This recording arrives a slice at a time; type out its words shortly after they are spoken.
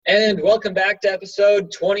And welcome back to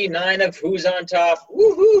episode 29 of Who's on Top.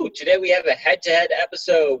 Woohoo! Today we have a head-to-head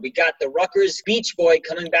episode. We got the Rutgers Beach Boy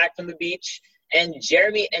coming back from the beach, and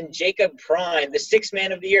Jeremy and Jacob Prime, the sixth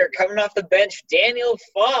man of the year, coming off the bench, Daniel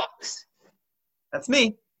Fox. That's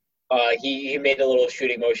me. He made a little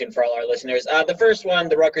shooting motion for all our listeners. The first one,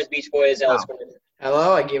 the Rutgers Beach Boy, is Ellis Gordon.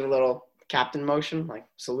 Hello, I gave a little captain motion, like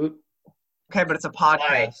salute. Okay, but it's a podcast.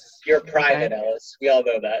 Hi. You're private, Okay. Ellis. We all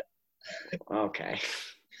know that. Okay.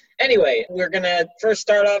 Anyway, we're going to first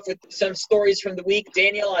start off with some stories from the week.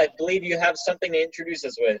 Daniel, I believe you have something to introduce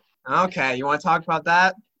us with. Okay, you want to talk about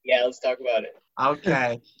that? Yeah, let's talk about it.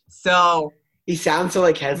 Okay, so He sounds so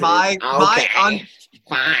like hesitant. Fine, I'll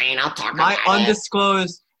talk about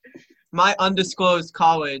it. my undisclosed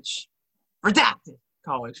college, redacted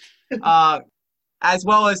college, as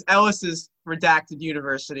well as Ellis's redacted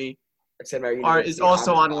university, Except our is university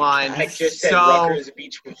also on the online. I podcast. just said So- Rutgers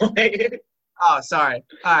Beach Boy. Oh, sorry.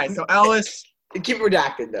 All right, so Ellis, Keep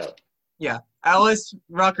redacted though. Ellis,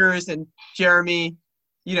 Rutgers, and Jeremy,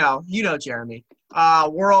 you know Jeremy.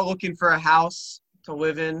 We're all looking for a house to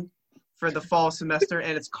live in for the fall semester,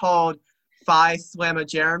 and it's called Phi Slamma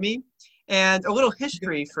Jeremy. And a little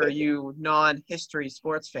history for you non-history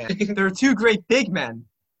sports fans. There are two great big men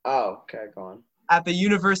Oh, okay, go on. at the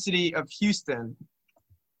University of Houston,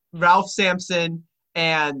 Ralph Sampson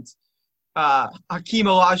and Hakeem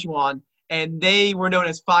Olajuwon, and they were known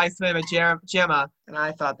as Phi Slamma Jamma, and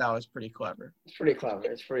I thought that was pretty clever. It's pretty clever.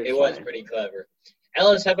 It's pretty. It funny. was pretty clever.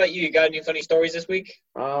 Ellis, how about you? You got any funny stories this week?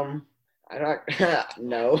 I don't.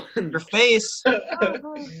 No. Your face.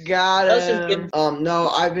 Got Ellis has it. No,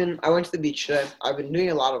 I went to the beach today. I've been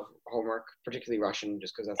doing a lot of homework, particularly Russian,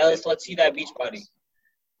 just because that's. Ellis, let's see that beach body.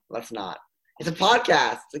 Let's not. It's a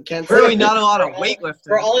podcast. It can't. Really not a lot of For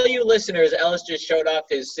weightlifting. all you listeners, Ellis just showed off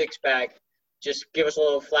his six-pack. Just give us a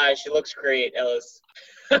little flash. It looks great, Ellis.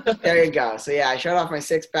 There you go. So yeah, I showed off my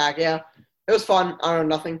six-pack. Yeah, it was fun. I don't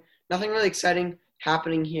know, nothing really exciting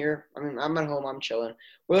happening here. I mean, I'm at home. I'm chilling.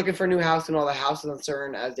 We're looking for a new house, and all the house is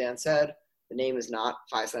uncertain, as Dan said. The name is not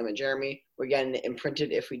Phi Slamma Jeremy. We're getting it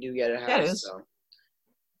imprinted if we do get a house. Yeah, it is. So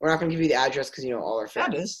we're not going to give you the address because all our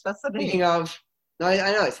fans. That is. That's the name. Speaking of, no, I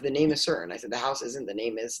know. I said the name is certain. I said the house isn't. The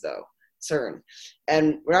name is though certain.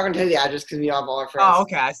 And we're not going to tell you the address because we don't have all our friends. Oh,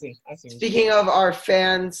 okay. I see. Speaking of our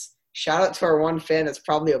fans, shout out to our one fan that's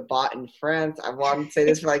probably a bot in France. I've wanted to say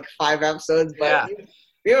this for like 5 episodes, but Yeah.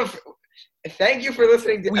 we have. Thank you for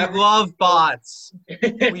listening to. We every love single- bots.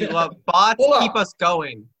 We love bots. Hold on. Keep us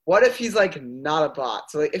going. What if he's like not a bot?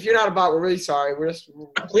 So like, if you're not a bot, we're really sorry. Please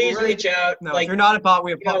we're really, reach out. No, like, if you're not a bot,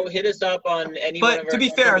 we hit us up on any But one of our to be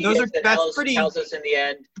social fair, those medias are- that that's Ellis pretty- tells us in the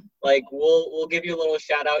end. Like, we'll give you a little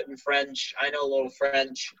shout out in French. I know a little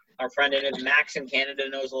French. Our friend in Max in Canada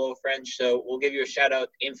knows a little French, so we'll give you a shout out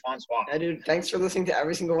in Francois. Yeah, dude, thanks for listening to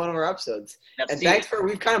every single one of our episodes. Merci. And thanks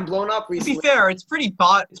we've kind of blown up To recently. be fair, it's pretty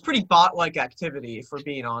bot-like activity, if we're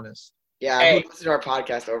being honest. Yeah, Hey. we listen to our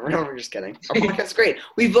podcast over and over. Just kidding. Our podcast is great.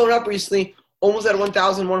 We've blown up recently. Almost at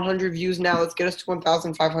 1,100 views now. Let's get us to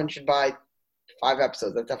 1,500 by 5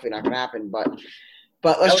 episodes. That's definitely not going to happen, but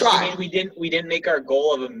let's Ellis, try. you mean we didn't make our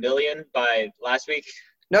goal of 1 million by last week?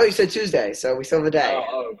 No, you said Tuesday, so we still have a day.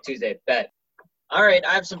 Oh, Tuesday. Bet. All right,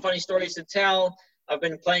 I have some funny stories to tell. I've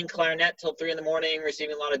been playing clarinet till 3 in the morning,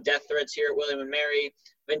 receiving a lot of death threats here at William and Mary.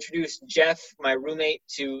 I've introduced Jeff, my roommate,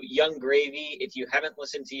 to Young Gravy. If you haven't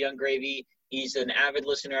listened to Young Gravy, he's an avid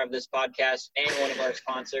listener of this podcast and one of our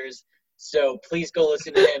sponsors. So please go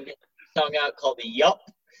listen to him. He has a song out called the Yup.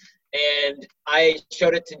 And I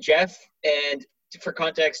showed it to Jeff. And for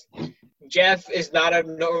context, Jeff is not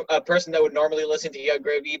a person that would normally listen to Young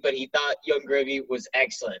Gravy, but he thought Young Gravy was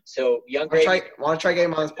excellent. So Young Gravy Want to try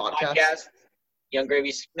getting him on this podcast? Young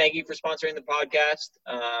Gravy, thank you for sponsoring the podcast.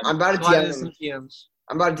 I'm about to Slide DM us some him. DMs.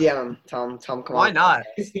 I'm about to DM him. Tell him, come Why on. not?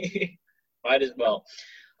 Might as well.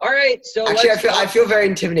 All right, so Actually, I feel very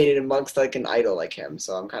intimidated amongst like an idol like him,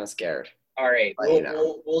 so I'm kind of scared. all right. But, you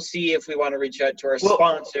know. We'll see if we want to reach out to our We'll-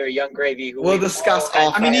 sponsor, Young Gravy. Who we'll we discuss all-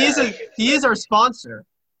 off I mean, air. he is our sponsor.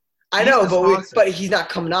 I know, He's the but sponsor. but he's not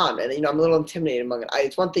coming on, and I'm a little intimidated among it.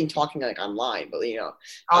 It's one thing talking like online, but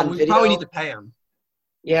on We video. probably need to pay him.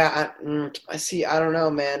 Yeah, I see. I don't know,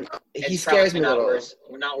 man. He It's scares probably me a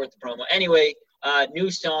little. not worth the promo. Anyway, new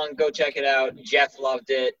song. Go check it out. Jeff loved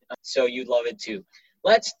it, so you'd love it too.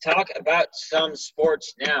 Let's talk about some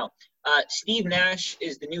sports now. Steve Nash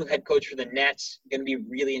is the new head coach for the Nets. Going to be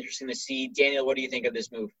really interesting to see. Daniel, what do you think of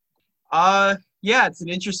this move? Yeah, it's an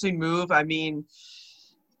interesting move. I mean,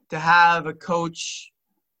 to have a coach,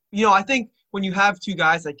 I think when you have two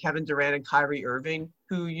guys like Kevin Durant and Kyrie Irving,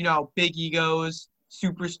 who, big egos,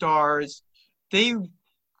 superstars, they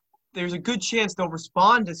there's a good chance they'll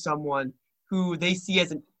respond to someone who they see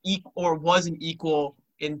as an equal or was an equal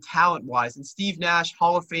in talent-wise. And Steve Nash,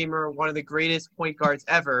 Hall of Famer, one of the greatest point guards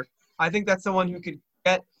ever. I think that's someone who could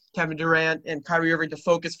get Kevin Durant and Kyrie Irving to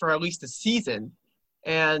focus for at least a season.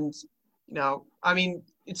 And,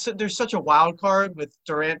 there's such a wild card with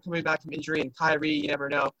Durant coming back from injury and Kyrie. You never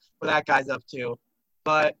know what that guy's up to.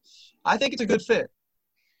 But I think it's a good fit.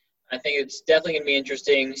 I think it's definitely going to be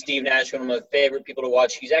interesting. Steve Nash, one of my favorite people to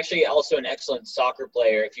watch. He's actually also an excellent soccer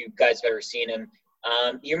player, if you guys have ever seen him.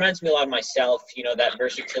 He reminds me a lot of myself, that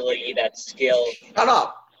versatility, that skill.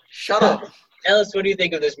 Shut up. Ellis, what do you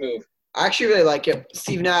think of this move? I actually really like it.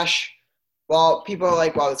 Steve Nash, well, people are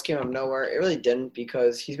like, wow, this came out of nowhere. It really didn't,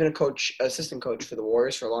 because he's been assistant coach for the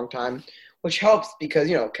Warriors for a long time, which helps because,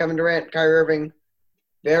 Kevin Durant, Kyrie Irving,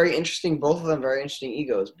 very interesting. Both of them very interesting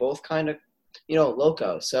egos. Both kind of,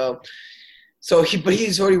 loco. But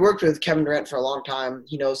he's already worked with Kevin Durant for a long time.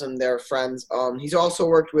 He knows him. They're friends. He's also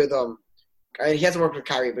worked with he hasn't worked with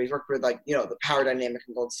Kyrie, but he's worked with the power dynamic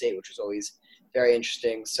in Golden State, which was always very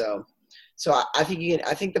interesting. So I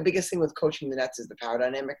think the biggest thing with coaching the Nets is the power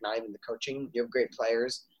dynamic, not even the coaching. You have great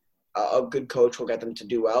players. A good coach will get them to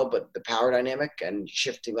do well, but the power dynamic and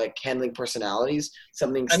shifting, handling personalities,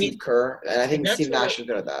 Steve Kerr, and I think Steve Nash is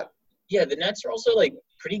good at that. Yeah, the Nets are also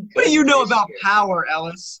pretty good. What do you know about power,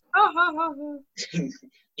 Ellis?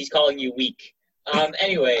 He's calling you weak.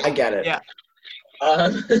 Anyway. I get it. Yeah.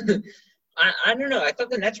 I don't know. I thought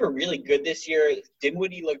the Nets were really good this year.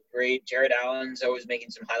 Dinwiddie looked great. Jared Allen's always making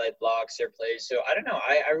some highlight blocks or plays. So I don't know.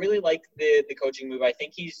 I really like the coaching move. I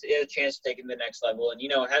think he's a chance to take it to the next level. And,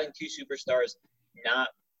 having two superstars not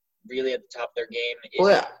really at the top of thetheir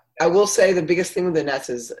game. I will say the biggest thing with the Nets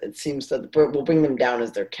is it seems that will bring them down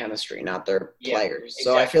is their chemistry, not their players. Exactly.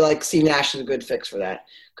 So I feel like Steve Nash is a good fix for that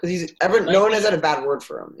because no one has had a bad word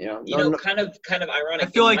for him. Kind of ironic. I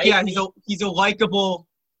feel like he's a likable.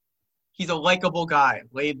 He's a likable guy,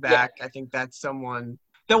 laid back. Yeah. I think that's someone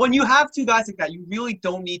that when you have two guys like that, you really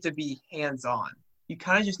don't need to be hands-on. You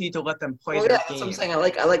kind of just need to let them play their game. That's what I'm saying. I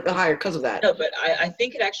like the hire because of that. No, but I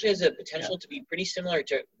think it actually has a potential to be pretty similar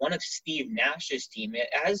to one of Steve Nash's team. It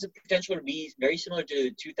has a potential to be very similar to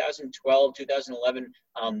the 2012, 2011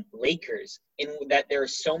 Lakers in that there are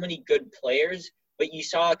so many good players, but you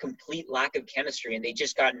saw a complete lack of chemistry, and they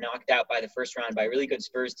just got knocked out by the first round by a really good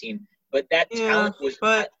Spurs team. But that talent was –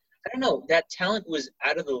 I don't know. That talent was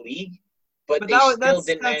out of the league, but they still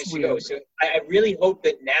didn't manage to go. So I really hope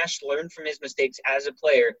that Nash learned from his mistakes as a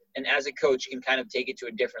player and as a coach can kind of take it to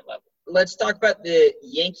a different level. Let's talk about the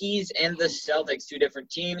Yankees and the Celtics, two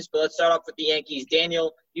different teams. But let's start off with the Yankees.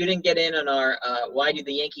 Daniel, you didn't get in on our why do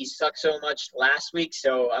the Yankees suck so much last week,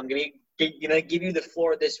 so I'm going to give you the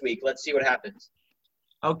floor this week. Let's see what happens.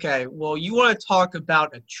 Okay, well, you want to talk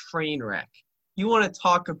about a train wreck. You want to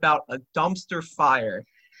talk about a dumpster fire.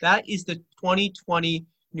 That is the 2020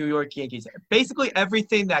 New York Yankees. Basically,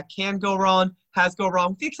 everything that can go wrong has gone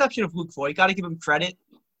wrong, with the exception of Luke Voigt. You got to give him credit.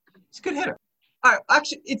 He's a good hitter. All right,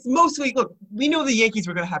 actually, it's mostly – look, we know the Yankees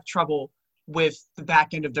were going to have trouble with the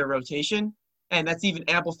back end of their rotation, and that's even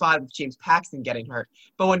amplified with James Paxton getting hurt.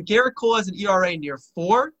 But when Garrett Cole has an ERA near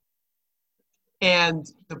 4, and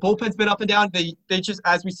the bullpen's been up and down, they just –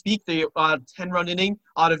 as we speak, the 10-run inning,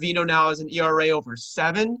 Ottavino now has an ERA over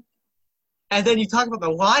 7. And then you talk about the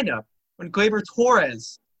lineup. When Gleyber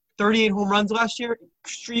Torres, 38 home runs last year,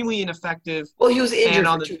 extremely ineffective. Well, he was injured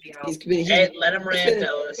for 2 games. Let him rant,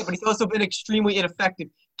 Ellis. But he's also been extremely ineffective.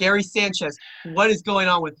 Gary Sanchez, what is going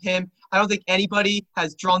on with him? I don't think anybody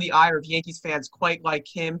has drawn the ire of Yankees fans quite like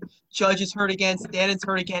him. Judge is hurt again. Stanton's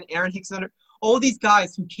hurt again. Aaron Hicks is hurt. All these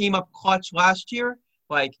guys who came up clutch last year,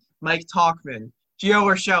 like Mike Tauchman, Gio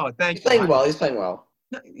Urshela. He's playing well.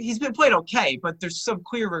 He's been played okay, but there's some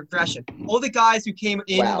clear regression. All the guys who came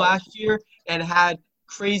in last year and had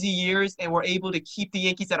crazy years and were able to keep the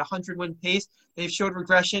Yankees at a 100-win pace, they've showed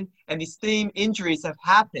regression, and these same injuries have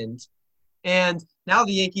happened. And now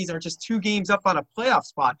the Yankees are just 2 games up on a playoff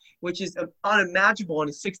spot, which is unimaginable in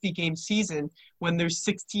a 60-game season when there's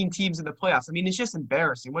 16 teams in the playoffs. I mean, it's just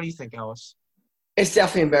embarrassing. What do you think, Ellis? It's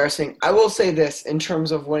definitely embarrassing. I will say this in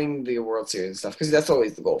terms of winning the World Series and stuff, because that's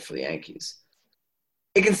always the goal for the Yankees.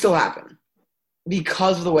 It can still happen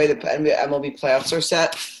because of the way the MLB playoffs are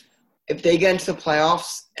set. If they get into the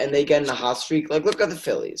playoffs and they get in a hot streak, look at the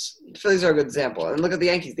Phillies. The Phillies are a good example. And look at the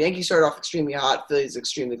Yankees. The Yankees started off extremely hot. Phillies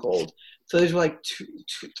extremely cold. Phillies were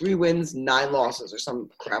 3 wins, 9 losses or some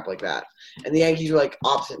crap like that. And the Yankees were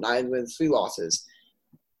opposite, 9 wins, 3 losses.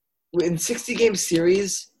 In 60-game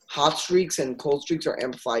series, hot streaks and cold streaks are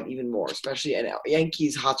amplified even more, especially and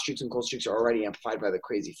Yankees hot streaks and cold streaks are already amplified by the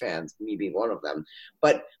crazy fans, me being one of them.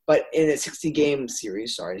 But in a 60-game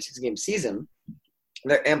season,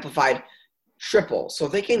 they're amplified triple. So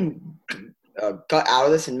if they can gut out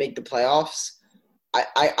of this and make the playoffs,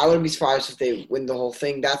 I wouldn't be surprised if they win the whole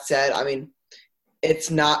thing. That said, I mean,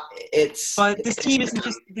 But this team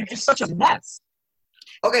they're just such a mess.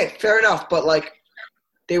 Okay, fair enough, but like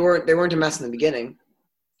they weren't a mess in the beginning.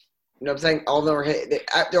 You know what I'm saying? All of them were hit.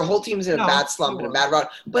 Their whole team's in a bad slump and a bad run.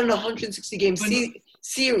 But in a 160-game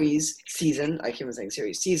season, I keep on saying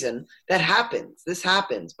season, that happens. This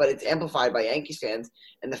happens, but it's amplified by Yankees fans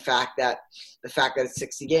and the fact that it's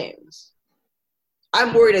 60 games.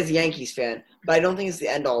 I'm worried as a Yankees fan, but I don't think it's the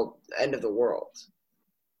end of the world.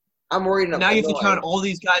 I'm worried enough. Now you have to count all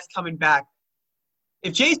these guys coming back.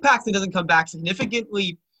 If Chase Paxton doesn't come back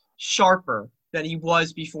significantly sharper than he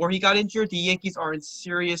was before he got injured, the Yankees are in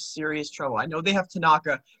serious, serious trouble. I know they have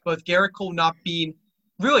Tanaka, but with Garrett Cole not being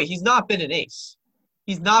 – really, he's not been an ace.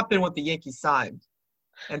 He's not been what the Yankees signed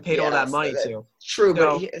and paid all that money to. True,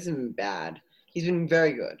 but he hasn't been bad. He's been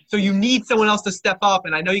very good. So you need someone else to step up,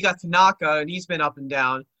 and I know you got Tanaka, and he's been up and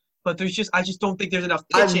down. But I just don't think there's enough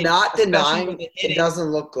pitching. I'm not denying it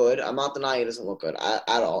doesn't look good. I'm not denying it doesn't look good at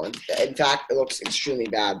all. In fact, it looks extremely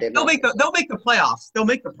bad. They'll make the playoffs. They'll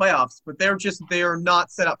make the playoffs, but they are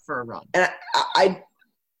not set up for a run. And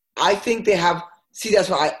I think they have. See, that's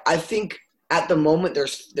why I think at the moment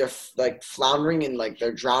they're like floundering and like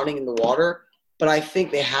they're drowning in the water. But I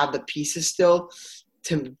think they have the pieces still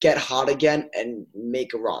to get hot again and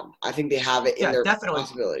make a run. I think they have it in their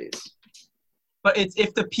possibilities. But it's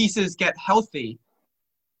if the pieces get healthy.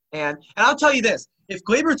 And I'll tell you this. If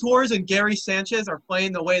Gleyber Torres and Gary Sanchez are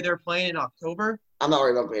playing the way they're playing in October, I'm not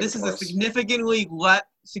worried about Gleyber This Torres. is a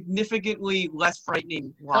significantly less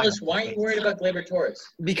frightening line. Ellis, why are you worried about Gleyber Torres?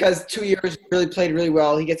 Because 2 years really played really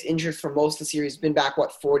well. He gets injured for most of the series. Been back,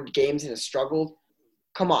 4 games and has struggled.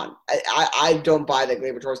 Come on. I don't buy that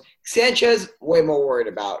Gleyber Torres. Sanchez, way more worried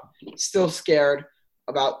about. Still scared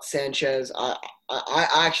about Sanchez. I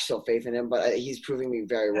actually still faith in him, but he's proving me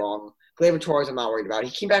very wrong. Gleyber Torres, I'm not worried about.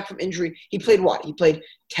 He came back from injury. He played what? He played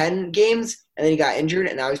 10 games, and then he got injured,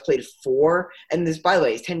 and now he's played 4. And this, by the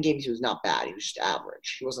way, his 10 games, he was not bad. He was just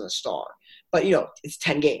average. He wasn't a star. But, it's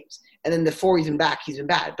 10 games. And then the 4 he's been back, he's been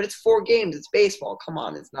bad. But it's 4 games. It's baseball. Come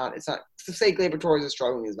on. It's not. To say Gleyber Torres is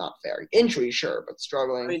struggling is not fair. Injury, sure, but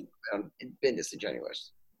struggling, it's been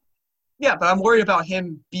disingenuous. Yeah, but I'm worried about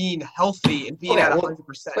him being healthy and being at 100%.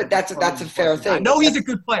 But that's a fair thing. I know he's a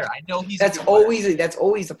good player. I know he's that's a good player. That's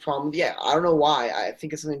always the problem. Yeah, I don't know why. I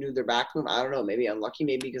think it's something to do with their back room. I don't know. Maybe unlucky.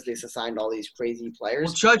 Maybe because they assigned all these crazy players.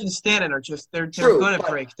 Well, Judge and Stanton are just they're True, going to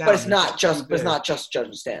break down. But it's not just Judge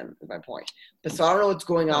and Stanton. Is my point. But so I don't know what's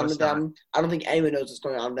going on with them. I don't think anyone knows what's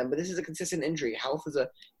going on with them. But this is a consistent injury. Health has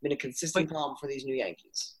been a consistent problem for these new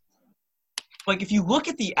Yankees. Like if you look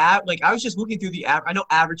at the I was just looking through the average. I know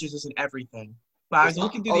averages isn't everything. But I was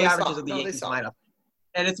looking through the averages of the Yankees lineup.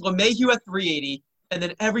 And it's LeMahieu at 380, and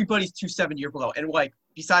then everybody's 270 or below. And,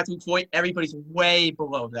 besides Voit, everybody's way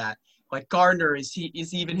below that. Like, Gardner, is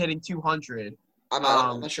even hitting 200. I'm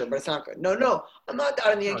not sure, but it's not good. No, I'm not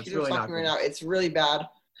doubting the Yankees are talking right now. It's really bad.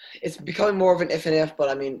 It's becoming more of an if and if,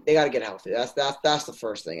 but, they got to get healthy. That's the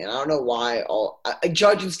first thing. And I don't know why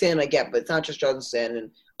Judge and Stanton I get, but it's not just Judge and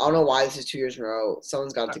Stanton. I don't know why this is 2 years in a row.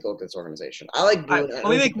 Someone's got to take a look at this organization. I like Boone.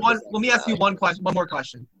 Let me ask you one more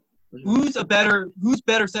question. Mm-hmm. Who's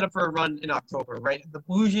better set up for a run in October, right? The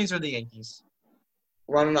Blue Jays or the Yankees?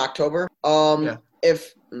 Run in October? Yeah. I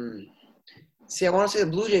want to say the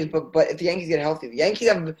Blue Jays, but if the Yankees get healthy, the Yankees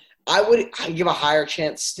I'd give a higher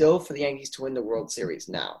chance still for the Yankees to win the World Series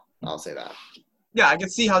now. I'll say that. Yeah, I can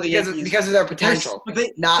see how the Yankees because of their potential.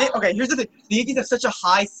 Okay, here's the thing: the Yankees have such a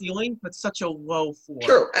high ceiling, but such a low floor.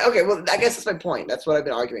 True. Okay. Well, I guess that's my point. That's what I've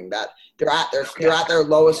been arguing. That they're at their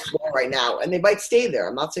lowest floor right now, and they might stay there.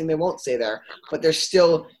 I'm not saying they won't stay there, but there's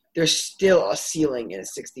still a ceiling in a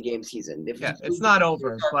 60-game season. It's not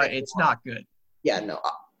over, but it's not good. Yeah. No.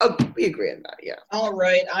 We agree on that. Yeah. All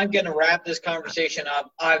right, I'm gonna wrap this conversation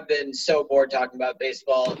up. I've been so bored talking about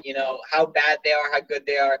baseball. How bad they are, how good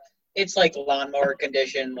they are. It's like lawnmower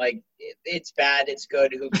condition. Like, it's bad, it's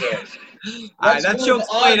good, who cares? All right, that joke's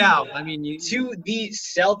played out. To the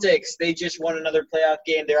Celtics, they just won another playoff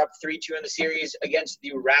game. They're up 3-2 in the series against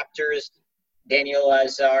the Raptors. Daniel,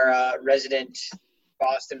 as our resident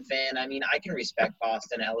Boston fan, I can respect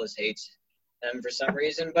Boston. Ellis hates them for some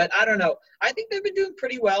reason, but I don't know. I think they've been doing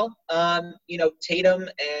pretty well. Tatum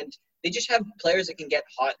and – they just have players that can get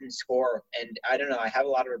hot and score, and I don't know. I have a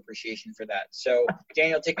lot of appreciation for that. So,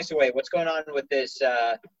 Daniel, take us away. What's going on with this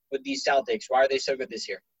with these Celtics? Why are they so good this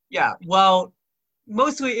year? Yeah, well,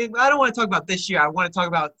 mostly I don't want to talk about this year. I want to talk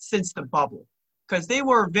about since the bubble, because they're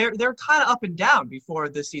kind of up and down before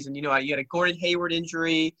this season. You had a Gordon Hayward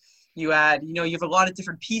injury. You have a lot of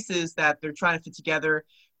different pieces that they're trying to fit together.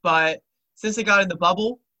 But since they got in the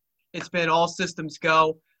bubble, it's been all systems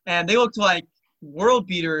go, and they looked like world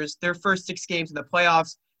beaters their first 6 games in the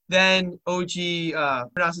playoffs. Then pronounce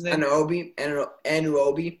his name?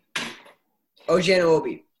 Anunoby. OG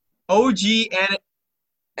Anunoby. OG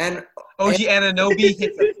Anunoby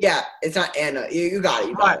hit them. Yeah, it's not Anna. You got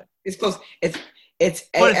it. Right. It's close. It's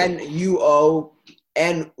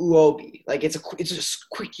Anunoby. Like it's just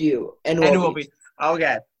quick U. Anunoby. Okay. All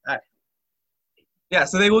right. Yeah,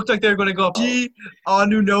 so they looked like they were going to go up.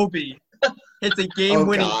 Anunoby hits a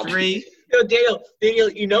game-winning 3.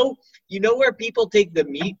 Daniel, you know where people take the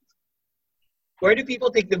meat? Where do people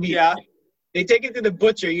take the meat? Yeah. They take it to the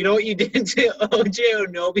butcher. You know what you did to OJ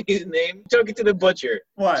Anunoby's name? You took it to the butcher.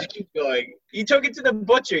 What? Just keep going. You took it to the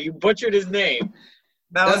butcher. You butchered his name.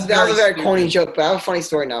 That was a very corny joke, but I have a funny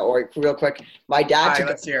story now, Ori, real quick. My dad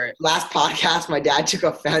let's hear it. Last podcast, my dad took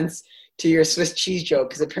offense to your Swiss cheese joke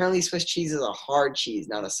because apparently Swiss cheese is a hard cheese,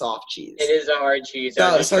 not a soft cheese. It is a hard cheese.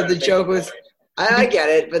 So the joke was, I get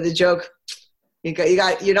it, but the joke,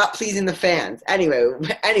 you're not pleasing the fans.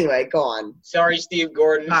 Anyway, go on. Sorry, Steve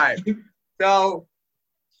Gordon. All right. So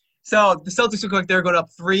the Celtics look like they're going up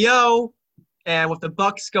 3-0, and with the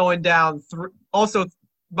Bucks going down,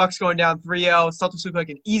 Bucks going down 3-0, Celtics look like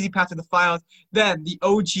an easy path to the finals. Then the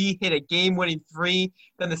OG hit a game-winning 3.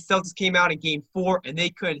 Then the Celtics came out in Game 4, and they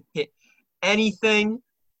couldn't hit anything.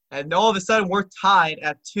 And all of a sudden, we're tied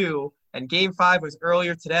at 2. And Game 5 was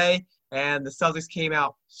earlier today, and the Celtics came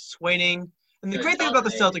out swinging. And the great thing about the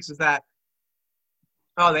Celtics is that,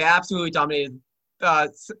 they absolutely dominated.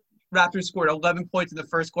 Raptors scored 11 points in the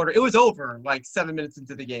first quarter. It was over like 7 minutes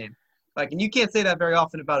into the game. And you can't say that very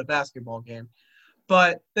often about a basketball game.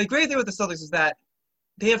 But the great thing with the Celtics is that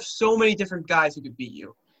they have so many different guys who could beat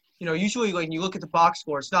you. Usually when you look at the box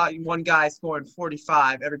score, it's not one guy scoring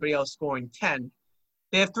 45, everybody else scoring 10.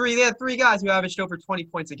 They had 3 guys who averaged over 20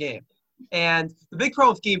 points a game. And the big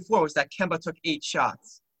problem with Game 4 was that Kemba took 8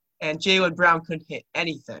 shots, and Jaylen Brown couldn't hit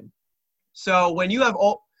anything. So when you have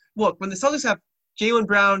when the Celtics have Jaylen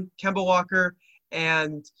Brown, Kemba Walker,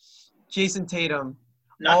 and Jason Tatum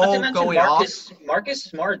all going off. Marcus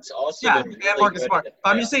Smart's also been really Marcus good. Smart.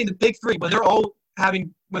 I'm just saying the big 3, when they're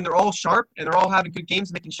all sharp and they're all having good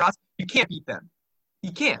games, making shots, you can't beat them.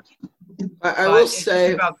 You can't. I will say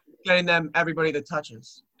it's about getting them everybody that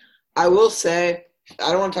touches. I will say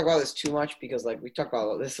I don't want to talk about this too much because we talked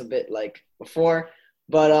about this a bit before,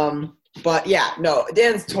 but yeah, no,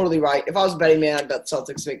 Dan's totally right. If I was a betting man, I'd bet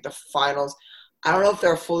Celtics make the finals. I don't know if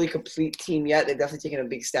they're a fully complete team yet. They've definitely taken a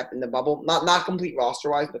big step in the bubble. Not complete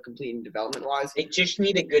roster-wise, but complete in development-wise. They just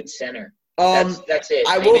need a good center. That's it.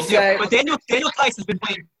 I will say, but Daniel Theis has been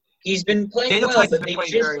playing. He's been playing well, but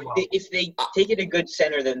if they take it a good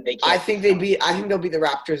center, then they can't. I think they'll beat the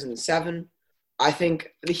Raptors in 7. I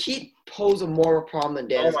think the Heat pose a more of a problem than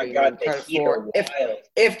Dan is giving them credit for.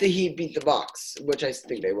 If the Heat beat the Bucks, which I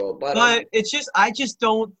think they will, but it's just I just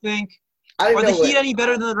don't think. Are the Heat any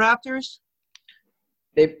better than the Raptors?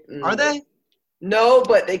 Are they? No,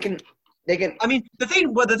 but they can. I mean, the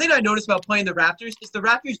thing I noticed about playing the Raptors is the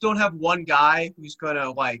Raptors don't have one guy who's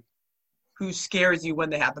gonna who scares you when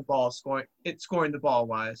they have the ball scoring the ball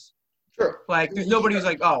wise. Sure. There's nobody who's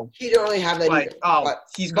he don't really have that either.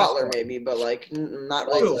 He's Butler maybe, but not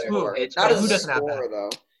really. Not as a scorer though.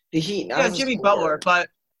 The Heat. Yeah, Jimmy Butler, but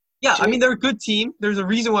yeah, I mean they're a good team. There's a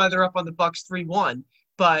reason why they're up on the Bucks 3-1,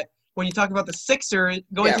 but. When you talk about the Sixers,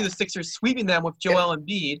 through the Sixers, sweeping them with Joel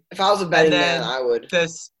Embiid. If I was a betting man, I would. The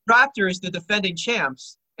Raptors, the defending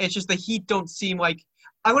champs, it's just the Heat don't seem like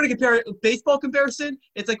 – I want to compare it – baseball comparison,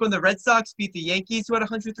 it's like when the Red Sox beat the Yankees who had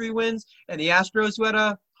 103 wins and the Astros who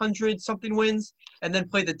had 100-something wins and then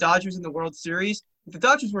played the Dodgers in the World Series. The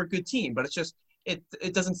Dodgers were a good team, but it's just it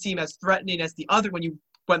doesn't seem as threatening as the other when you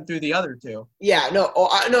went through the other two. Yeah,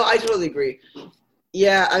 I totally agree.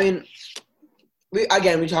 Yeah, I mean – we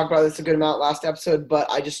talked about this a good amount last episode,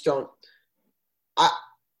 but I just don't. The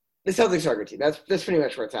Celtics are a good team. That's pretty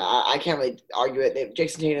much where it's at. I can't really argue it.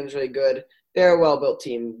 Jason Tatum's really good. They're a well-built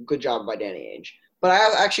team. Good job by Danny Ainge. But I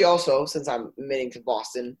have actually also, since I'm admitting to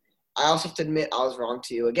Boston, I also have to admit I was wrong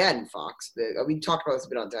to you again, Fox. We talked about this a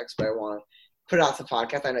bit on text, but I want to put it out to the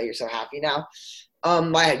podcast. I know you're so happy now.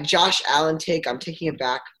 My Josh Allen take, I'm taking it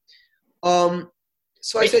back. I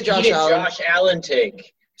said Josh Allen. Josh Allen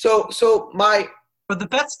take. But the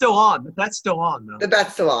bet's still on. The bet's still on, though. The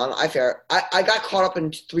bet's still on. Fair. I got caught up in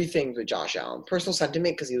 3 things with Josh Allen. Personal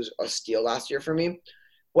sentiment, because he was a steal last year for me.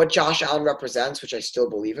 what Josh Allen represents, which I still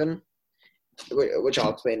believe in, which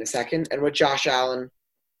I'll explain in a second, and what Josh Allen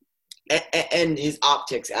and his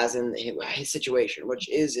optics as in his situation, which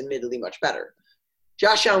is admittedly much better.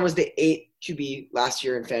 Josh Allen was the 8th QB last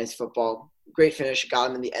year in fantasy football. Great finish, got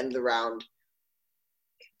him in the end of the round.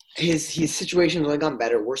 His situation has only gotten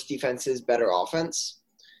better. Worse defenses, better offense,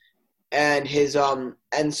 and his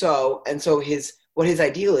what his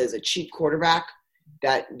ideal is a cheap quarterback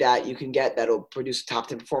that you can get that'll produce a top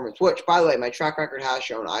 10 performance. Which, by the way, my track record has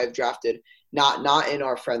shown. I've drafted not in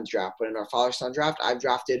our friends draft, but in our father-son draft. I've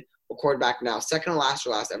drafted a quarterback now second to last or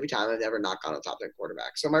last every time. I've never not gone a top 10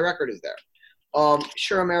 quarterback. So my record is there.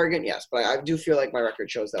 Sure, I'm arrogant, yes, but I do feel like my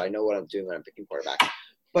record shows that I know what I'm doing when I'm picking quarterback.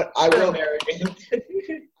 But I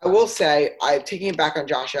will say, I'm taking it back on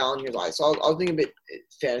Josh Allen. Here's why. So I was doing a bit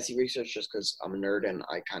fantasy research just because I'm a nerd and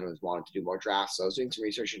I kind of wanted to do more drafts. So I was doing some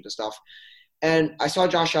research into stuff. And I saw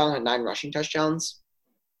Josh Allen had 9 rushing touchdowns.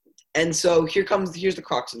 And so here's the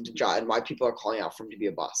crux of Josh and why people are calling out for him to be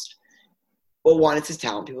a bust. Well, one, it's his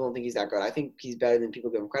talent. People don't think he's that good. I think he's better than people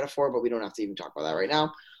give him credit for, but we don't have to even talk about that right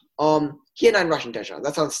now. He had 9 rushing touchdowns.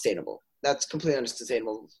 That's unsustainable. That's completely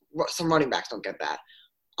unsustainable. Some running backs don't get that.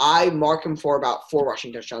 I mark him for about 4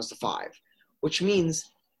 rushing touchdowns to 5, which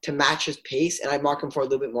means to match his pace, and I mark him for a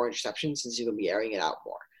little bit more interceptions since he's going to be airing it out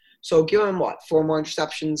more. So give him, 4 more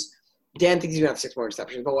interceptions? Dan thinks he's going to have 6 more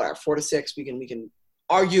interceptions, but whatever, 4 to 6, we can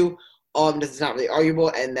argue. This is not really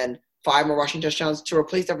arguable. And then 5 more rushing touchdowns. To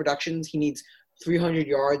replace that reductions, he needs 300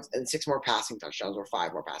 yards and 6 more passing touchdowns or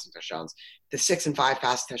 5 more passing touchdowns. The 6 and 5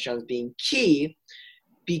 passing touchdowns being key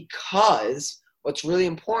because what's really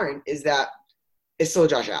important is that it's still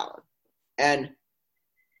Josh Allen. And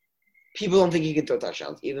people don't think he can throw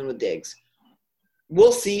touchdowns, even with Diggs.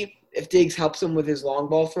 We'll see if Diggs helps him with his long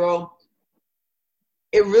ball throw.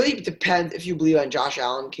 It really depends if you believe on Josh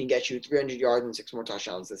Allen can get you 300 yards and 6 more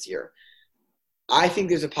touchdowns this year. I think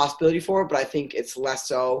there's a possibility for it, but I think it's less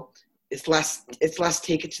so. It's less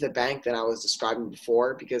take it to the bank than I was describing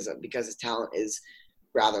before because his talent is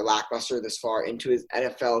rather lackluster this far into his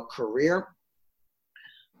NFL career.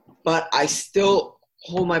 But I still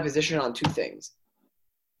hold my position on 2 things.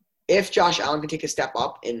 If Josh Allen can take a step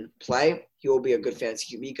up in play, he will be a good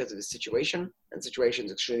fantasy QB because of his situation, and situation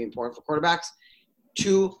is extremely important for quarterbacks.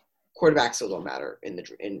 2, quarterbacks still don't matter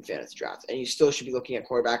in fantasy drafts, and you still should be looking at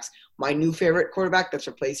quarterbacks. My new favorite quarterback that's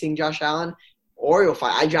replacing Josh Allen, Oriole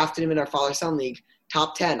fight. I drafted him in our father-son league,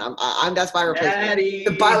 top 10. That's my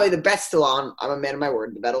replacement. By the way, the bet's still on. I'm a man of my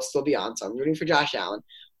word. The bet will still be on, so I'm rooting for Josh Allen.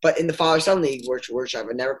 But in the father-son league, which I've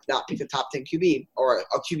never not picked a top 10 QB, or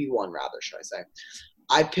a QB1 rather, should I say.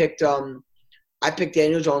 I picked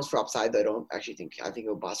Daniel Jones for upside, though I think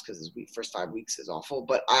he'll bust because his first 5 weeks is awful.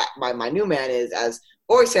 But my new man is, as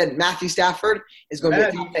always said, Matthew Stafford is going to be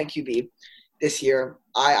a top 10 QB this year.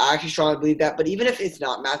 I actually strongly believe that. But even if it's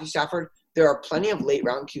not Matthew Stafford, there are plenty of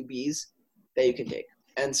late-round QBs that you can take.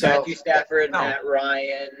 And so Matthew Stafford, Matt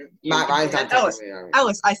Ryan. Matt Ryan's not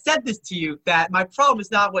Ellis, I said this to you that my problem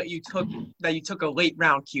is not what you took, that you took a late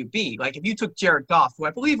round QB. Like if you took Jared Goff, who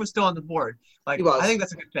I believe was still on the board, I think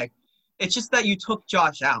that's a good pick. It's just that you took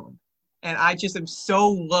Josh Allen. And I just am so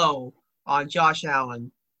low on Josh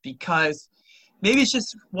Allen because maybe it's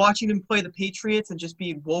just watching him play the Patriots and just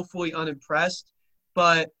being woefully unimpressed.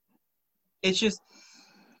 But it's just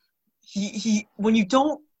when you're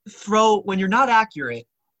not accurate,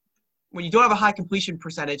 when you don't have a high completion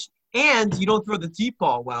percentage, and you don't throw the deep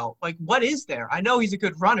ball well, like what is there? I know he's a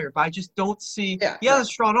good runner, but I just don't see he has a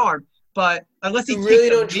strong arm. But unless he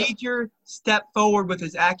takes a major step forward with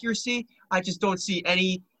his accuracy, I just don't see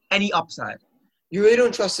any upside. You really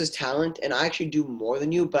don't trust his talent, and I actually do more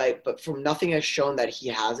than you, but from nothing has shown that he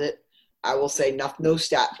has it. I will say no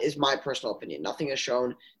stat is my personal opinion. Nothing has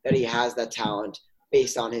shown that he has that talent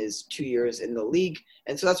based on his 2 years in the league.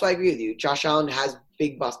 And so that's why I agree with you. Josh Allen has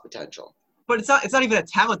big bust potential. But it's not even a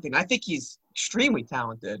talent thing. I think he's extremely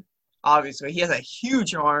talented, obviously. He has a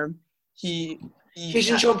huge arm. He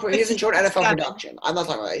hasn't shown NFL production. I'm not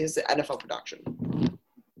talking about his NFL production.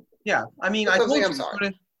 Yeah. I mean, I told you. I'm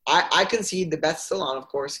sorry. I concede the bet's still on, of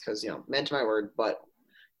course, because, meant to my word, but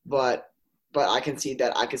I concede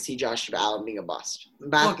that I could see Josh Allen being a bust.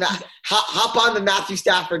 Hop on the Matthew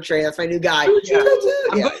Stafford train. That's my new guy.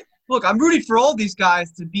 Yeah. Look, I'm rooting for all these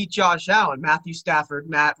guys to beat Josh Allen. Matthew Stafford,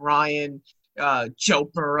 Matt Ryan, Joe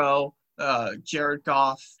Burrow, Jared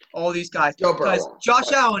Goff, all these guys. Because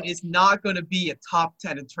Josh Allen is not going to be a top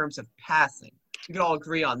 10 in terms of passing. We can all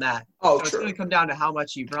agree on that. Oh, so it's going to come down to how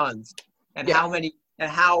much he runs and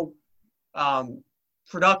how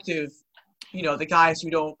productive, the guys who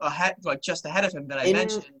don't just ahead of him that I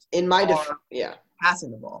mentioned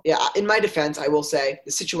passing the ball. Yeah, in my defense, I will say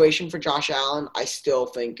the situation for Josh Allen, I still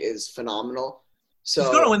think is phenomenal. So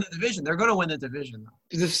He's going to win the division. They're going to win the division,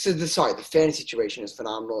 though. the fantasy situation is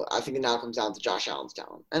phenomenal. I think it now comes down to Josh Allen's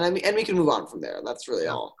talent, and we can move on from there. That's really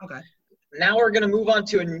all. Okay. Now we're going to move on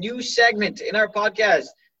to a new segment in our podcast.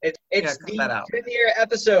 It's the premiere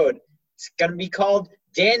episode. It's going to be called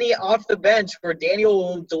Danny Off the Bench, where Danny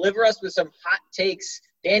will deliver us with some hot takes.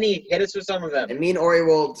 Danny, hit us with some of them. And me and Ori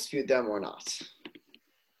will dispute them or not.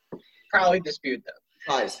 Probably dispute them.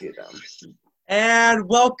 Probably dispute them. And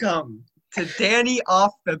welcome to Danny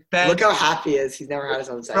Off the Bench. Look how happy he is. He's never had his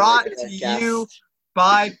own segment. Brought to you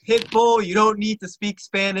by Pitbull. You don't need to speak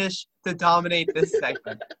Spanish to dominate this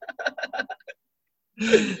segment.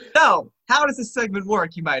 So, how does this segment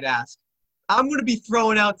work, you might ask? I'm going to be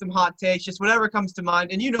throwing out some hot takes, just whatever comes to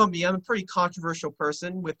mind. And you know me, I'm a pretty controversial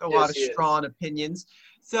person with a lot of strong opinions.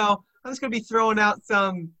 So I'm just going to be throwing out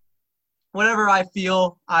some whatever I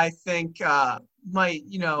think might,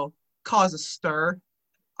 cause a stir.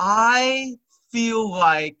 I feel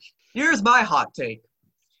like, here's my hot take.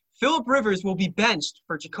 Phillip Rivers will be benched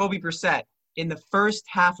for Jacoby Brissett in the first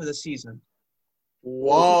half of the season.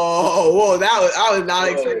 Whoa, that was not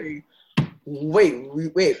exciting. Wait.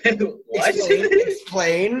 What?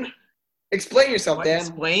 Explain yourself, Dan.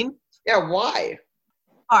 Explain? Yeah, why?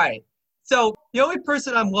 All right. So the only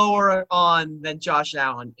person I'm lower on than Josh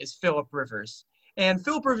Allen is Phillip Rivers. And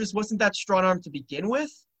Phillip Rivers wasn't that strong-armed to begin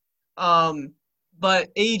with. But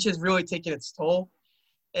age has really taken its toll.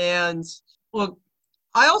 And, look,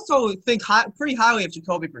 I also think pretty highly of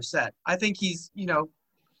Jacoby Brissett. I think he's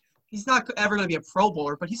not ever going to be a Pro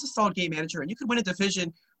Bowler, but he's a solid game manager. And you could win a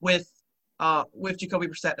division with Jacoby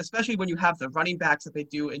Brissett, especially when you have the running backs that they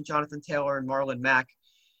do in Jonathan Taylor and Marlon Mack.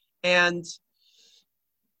 And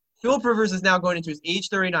Phillip Rivers is now going into his age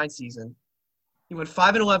 39 season. He went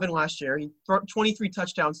 5-11 last year. He threw 23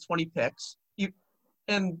 touchdowns, 20 picks.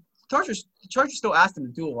 And the Chargers still asked him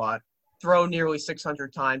to do a lot, throw nearly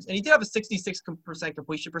 600 times. And he did have a 66%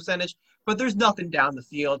 completion percentage, but there's nothing down the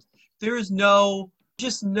field. There's no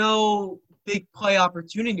big play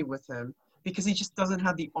opportunity with him because he just doesn't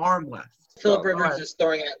have the arm left. Phillip Rivers is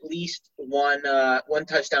throwing at least one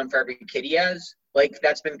touchdown for every kid he has. Like,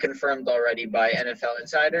 that's been confirmed already by NFL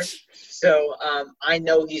Insider. So I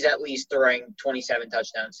know he's at least throwing 27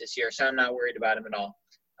 touchdowns this year, so I'm not worried about him at all.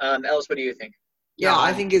 Ellis, what do you think? Yeah,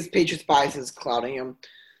 I think his Patriots bias is clouding him.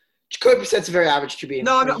 Jacoby Brissett's a very average QB.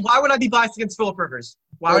 No, why would I be biased against Phillip Rivers?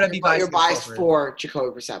 Why would I be biased? You're biased for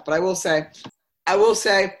Jacoby Brissett. But I will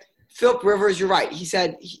say, Phillip Rivers, you're right. He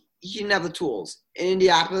said he didn't have the tools. In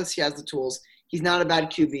Indianapolis, he has the tools. He's not a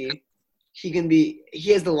bad QB.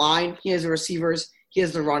 He has the line. He has the receivers. He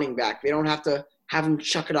has the running back. They don't have to have him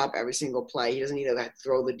chuck it up every single play. He doesn't need to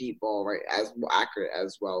throw the deep ball right as accurate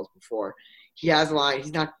as well as before. He has the line.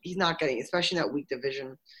 He's not getting, especially in that weak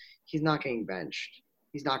division, he's not getting benched.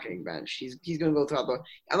 He's not getting benched. He's going to go throughout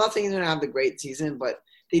I'm not saying he's going to have the great season, but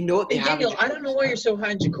they know what they have. Daniel, I don't know why you're so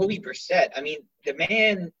high on Jacoby Brissett. I mean, the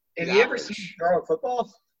man, have you ever seen him throw a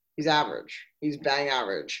football? He's average. He's bang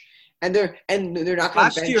average. And they're not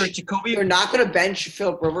going to bench. They're not going to bench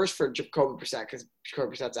Phillip Rivers for Jacoby Brissett because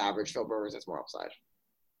Jacoby Brissett's average. Phillip Rivers has more upside.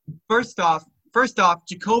 First off,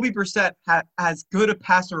 Jacoby Brissett has good a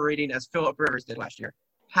passer rating as Phillip Rivers did last year.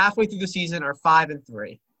 Halfway through the season are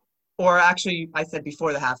 5-3, or actually I said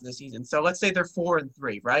before the half of the season. So let's say they're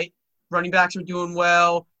 4-3, right? Running backs are doing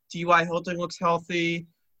well. T.Y. Hilton looks healthy.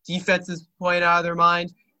 Defense is playing out of their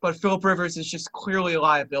mind. But Phillip Rivers is just clearly a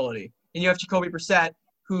liability. And you have Jacoby Brissett,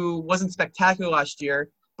 who wasn't spectacular last year,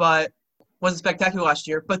 but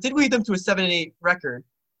did lead them to a 7-8 record,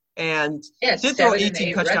 and did throw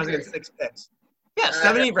 18 touchdowns against 6 picks. Yeah,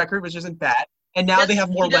 7-8 record, which isn't bad. And now they have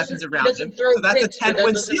more weapons around him, so that's a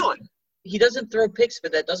 10-win ceiling. He doesn't throw picks,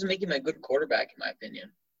 but that doesn't make him a good quarterback, in my opinion.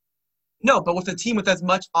 No, but with a team with as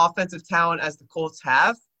much offensive talent as the Colts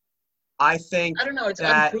have, I think that's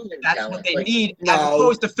talent. What they need, as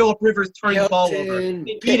opposed to Phillip Rivers turning the ball over. They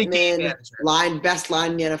need a game manager. Best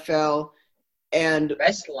line in the NFL. And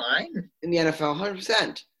best line? In the NFL,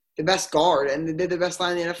 100%. The best guard, and they're the best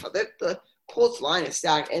line in the NFL. The Colts line is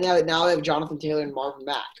stacked, and now they have Jonathan Taylor and Marvin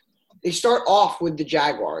Mack. They start off with the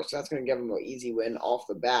Jaguars, so that's going to give them an easy win off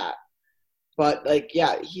the bat. But,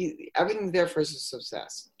 everything's there for his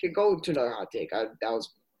success. Go to another hot take.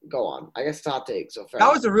 Go on. I guess it's a hot take. So fair.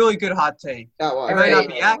 That was a really good hot take. That was. It might not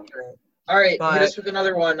be accurate. All right, hit us with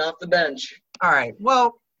another one off the bench. All right.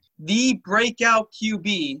 Well, the breakout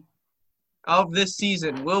QB of this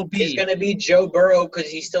season will be. It's going to be Joe Burrow because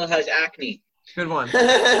he still has acne. Good one.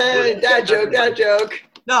 That joke.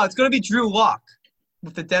 No, it's going to be Drew Lock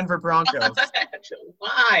with the Denver Broncos.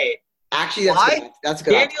 Why? Actually, that's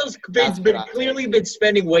good. Daniel's been clearly been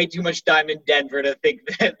spending way too much time in Denver to think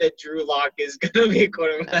that Drew Lock is going to be a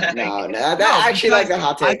quarterback. No, I actually like that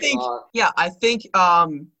hot take. I think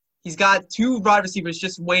he's got 2 wide receivers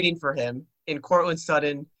just waiting for him in Cortland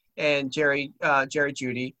Sutton and Jerry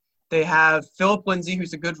Jeudy. They have Philip Lindsay,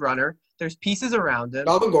 who's a good runner. There's pieces around him.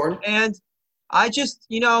 Melvin Gordon. And I just,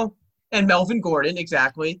 and Melvin Gordon,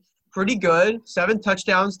 exactly. Pretty good. 7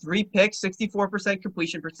 touchdowns, 3 picks, 64%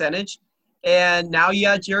 completion percentage. And now you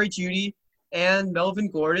got Jerry Jeudy and Melvin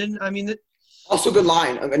Gordon. I mean, also good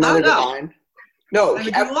line. Another good line. No,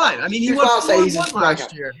 good line. I mean, he won 4-1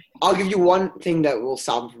 last year. I'll give you one thing that will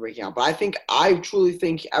stop him from breaking out. But I truly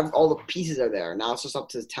think all the pieces are there. Now it's just up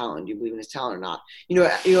to his talent. Do you believe in his talent or not?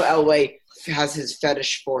 Elway has his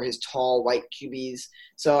fetish for his tall white QBs.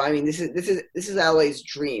 So I mean, this is Elway's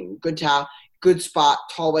dream. Good talent, good spot,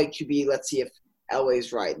 tall white QB. Let's see if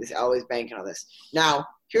Elway's right. Elway's banking on this. Now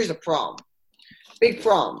here's the problem. Big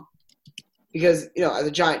problem. Because as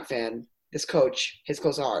a Giant fan, this coach, his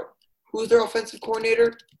close to heart. Who's their offensive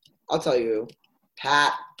coordinator? I'll tell you who.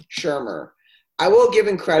 Pat Shurmur. I will give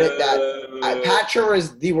him credit that Pat Shurmur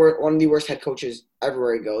is one of the worst head coaches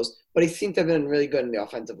everywhere he goes, but he seems to have been really good in the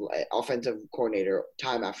offensive coordinator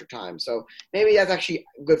time after time. So maybe that's actually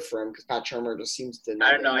good for him because Pat Shurmur just seems to.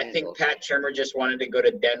 I don't know. I think Pat Shurmur just wanted to go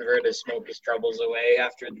to Denver to smoke his troubles away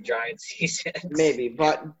after the Giants season. Maybe,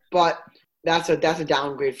 but that's a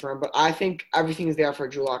downgrade for him. But I think everything is there for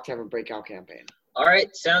Drew Lock to have a breakout campaign. All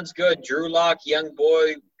right, sounds good. Drew Lock, young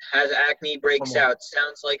boy, has acne, breaks out.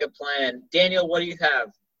 Sounds like a plan. Daniel, what do you have?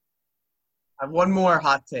 I have one more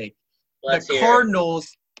hot take. The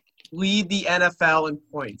Cardinals lead the NFL in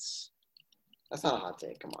points. That's not a hot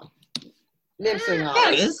take. Come on. Name something hot.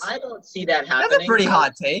 Yeah, it is. I don't see that happening. That's a pretty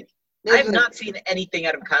hot take. I have not seen anything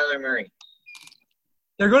out of Kyler Murray.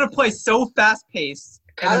 They're going to play so fast-paced,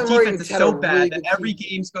 and the defense is so bad that every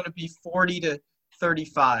game's going to be 40-35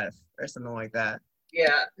 or something like that.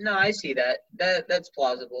 Yeah, no, I see that. That's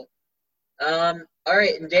plausible. All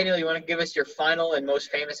right, and Daniel, you want to give us your final and most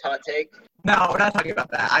famous hot take? No, we're not talking about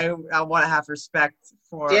that. I want to have respect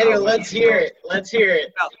for Daniel. Let's hear it. Let's hear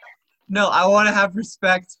it. No, I want to have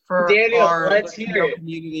respect for Daniel. our Let's hear it.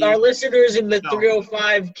 Community. Our listeners in the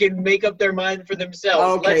 305 can make up their mind for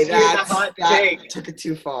themselves. Okay, let's hear the hot take. Took it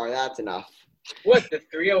too far. That's enough. What? The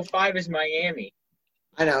 305 is Miami.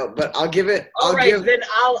 I know, but I'll give it. Then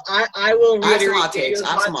I will reiterate hot takes.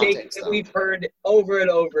 Hot takes that we've heard over and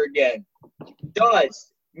over again.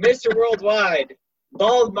 Does Mr. Worldwide,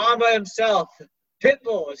 Bald Mamba himself,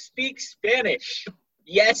 Pitbull, speak Spanish?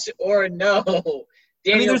 Yes or no?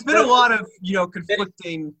 Daniel, there's been a lot of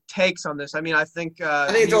conflicting takes on this. I mean, I think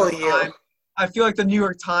it's only you. I feel like the New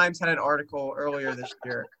York Times had an article earlier this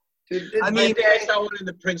year. Dude, I saw one in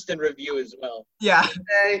the Princeton Review as well. Yeah.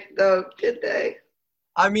 Did they?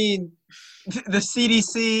 I mean, the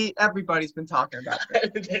CDC, everybody's been talking about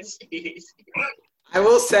it. The CDC. I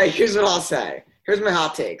will say, here's what I'll say. Here's my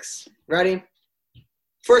hot takes. Ready?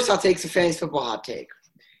 First hot take's a fantasy football hot take.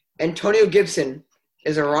 Antonio Gibson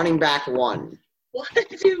is a running back 1. What?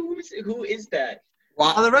 Who is that?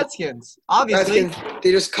 On the Redskins, obviously.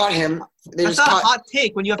 They just cut him. That's not a hot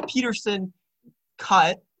take when you have Peterson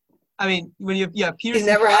cut. I mean, when you have Peterson.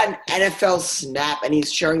 He's never had an NFL snap, and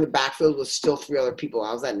he's sharing the backfield with still 3 other people.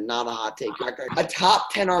 How's that not a hot take? A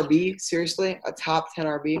top 10 RB? Seriously? A top 10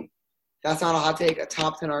 RB? That's not a hot take? A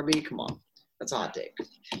top 10 RB? Come on. That's a hot take.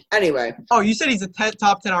 Anyway. Oh, you said he's a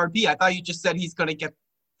top 10 RB. I thought you just said he's going to get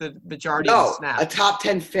the majority of the snaps. A top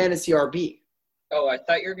 10 fantasy RB. Oh, I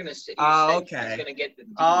thought you were going to say okay. he's going to get the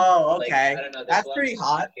 – okay. I don't know. That's pretty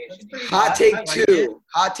hot. Hot take 2.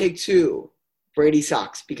 Hot take 2. Brady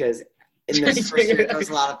sucks because in this first year there was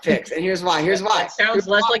a lot of picks. And here's why. That sounds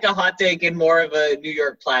less like a hot take and more of a New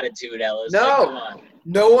York platitude, Ellis. No. Like, come on.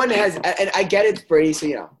 No one has – and I get it's Brady,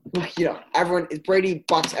 so, everyone – Brady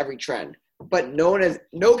bucks every trend. But no one has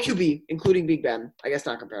 – no QB, including Big Ben, I guess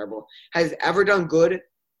not comparable, has ever done good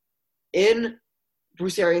in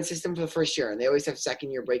Bruce Arians' system for the first year. And they always have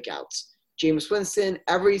second-year breakouts. Jameis Winston,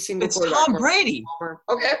 every single quarterback. It's Tom Brady.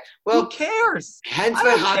 Okay. Well, who cares? Hence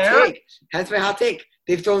my hot take.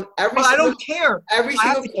 They've thrown every single – I don't care. Every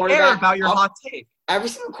single quarterback care about your hot take. Every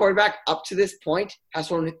single quarterback up to this point has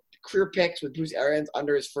thrown career picks with Bruce Arians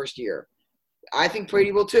under his first year. I think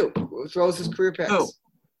Brady will too. Throws his career picks. Who?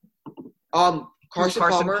 Carson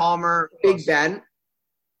Palmer, Big Ben.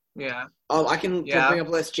 Yeah. I can bring up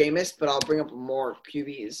a list, Jameis, but I'll bring up more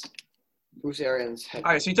QBs. Bruce Arians. All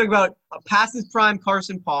right, so you talk about past his prime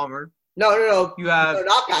Carson Palmer. No. You have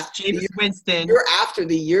not past Jameis Winston. Year after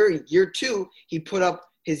the year 2, he put up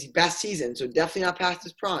his best season, so definitely not past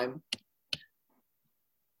his prime.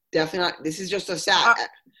 Definitely not. This is just a stat.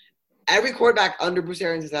 Every quarterback under Bruce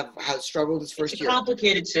Arians has struggled his first It's a year.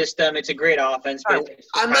 complicated system. It's a great offense. But it's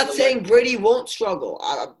I'm not saying Brady won't struggle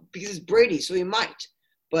because it's Brady, so he might.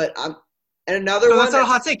 But and another So one. that's not a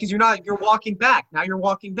hot take because you're walking back. Now you're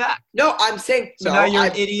walking back. No, I'm saying So now you're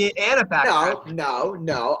an idiot and a back.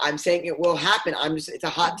 No. I'm saying it will happen. It's a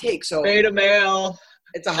hot take. So beta male.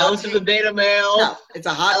 it's a hot Listen take. to the beta male. No, it's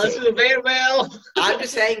a hot Listen take. to the beta male. I'm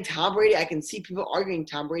just saying Tom Brady. I can see people arguing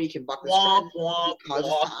Tom Brady can buck this Womp, trend. womp, Because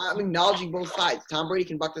womp. I'm acknowledging both sides. Tom Brady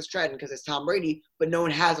can buck this trend because it's Tom Brady, but no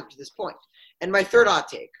one has up to this point. And my third hot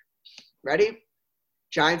take. Ready?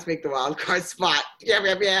 Giants make the wild card spot. Yeah.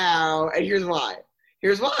 And here's why.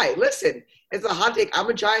 Listen, it's a hot take. I'm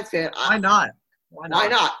a Giants fan. Why not? Why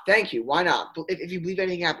not? Thank you. Why not? If you believe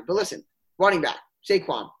anything happened. But listen, running back,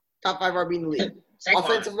 Saquon, top 5 RB in the league.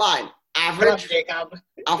 Offensive line, average. Jacob.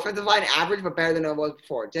 Offensive line, average, but better than it was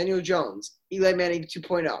before. Daniel Jones, Eli Manning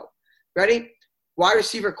 2.0. Ready? Wide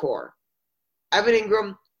receiver core. Evan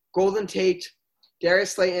Ingram, Golden Tate,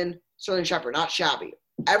 Darius Slayton, Sterling Shepard. Not shabby.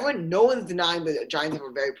 No one's denying that the Giants have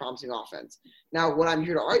a very promising offense. Now, what I'm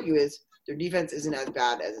here to argue is their defense isn't as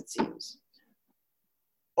bad as it seems.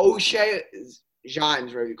 O'Shea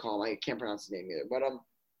James, whatever you call him. I can't pronounce his name either. But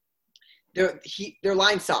their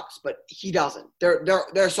line sucks, but he doesn't.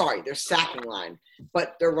 Their sacking line.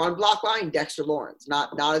 But their run block line, Dexter Lawrence.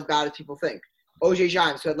 Not as bad as people think. O.J.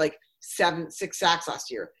 James, who had like 6 sacks last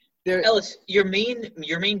year. Ellis, your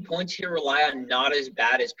main points here rely on not as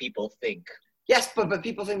bad as people think. Yes, but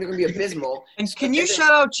people think they're going to be abysmal. And can you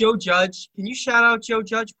shout out Joe Judge? Can you shout out Joe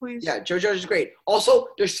Judge, please? Yeah, Joe Judge is great. Also,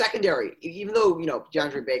 their secondary, even though,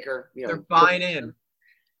 DeAndre Baker, They're buying in.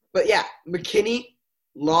 But yeah, McKinney,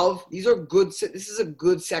 Love, these are good. This is a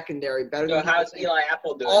good secondary. Better So than how's Eli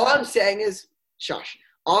Apple doing? All I'm saying is, shush.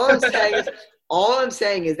 All I'm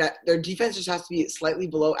saying is that their defense just has to be slightly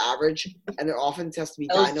below average, and their offense has to be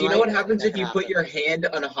Ellis, dynamite. do you know what happens if you put your hand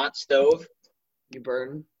on a hot stove? You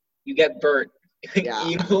burn. You get burnt. Yeah.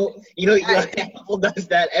 Eli Apple does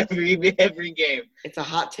that every game. It's a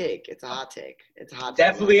hot take.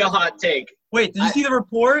 Definitely a hot take. Wait, did you see the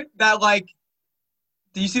report that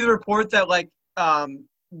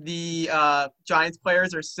the Giants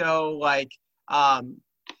players are so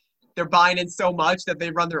they're buying in so much that they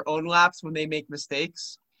run their own laps when they make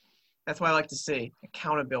mistakes? That's what I like to see.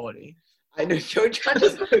 Accountability. I know Joe Judge.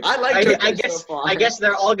 I guess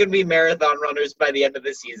they're all going to be marathon runners by the end of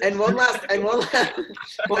the season. And one last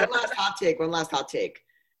hot take.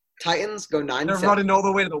 Titans go 9-7. They're running all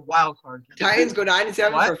the way to the wild card. Titans go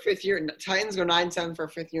 9-7 What? for a fifth year. Titans go 9-7 for a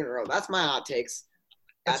fifth year in a row. That's my hot takes.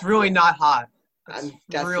 It's really not hot. It's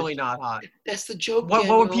That's really not hot. That's the joke. What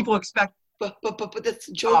would people expect? But that's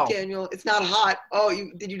the joke, Oh. Daniel. It's not hot. Oh,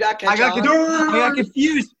 did you not catch I on? got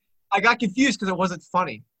confused. I got confused because it wasn't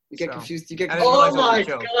funny. You get So, confused. You get I didn't confused. realize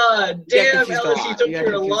Oh it was my a God! joke. You get Damn, confused a Ellis, lot. you took You get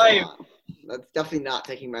your confused a life. lot. That's definitely not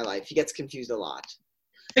taking my life. He gets confused a lot.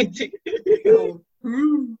 Are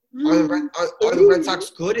the Red Sox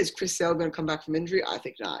good? Is Chris Sale going to come back from injury? I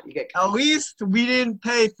think not. You get At least we didn't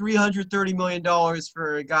pay $330 million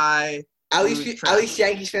for a guy. At least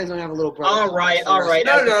Yankees fans don't have a little brother. All right. No.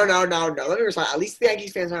 Let me respond. At least the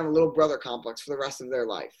Yankees fans don't have a little brother complex for the rest of their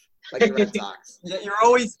life, like the Red Sox. Yeah, you're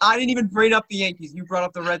always. I didn't even bring up the Yankees. You brought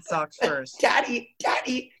up the Red Sox first. Daddy, can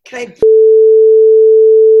I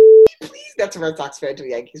please? That's a Red Sox fan to a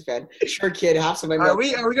Yankees fan. Sure, kid, have some. Are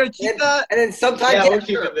we gonna keep that? And then sometimes, Yeah, we're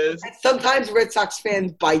keeping this. and sometimes Red Sox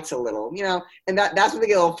fans bites a little, and that's when they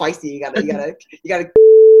get a little feisty. You gotta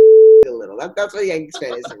a little. That's what a Yankees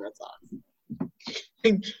fan is to Red Sox.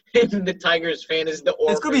 And the Tigers fan is the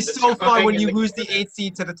It's gonna be so fun when you lose the 8th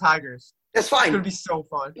seed to the Tigers. That's It's fine. gonna be so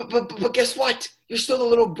fun. But guess what? You're still a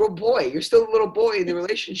little boy. You're still a little boy in the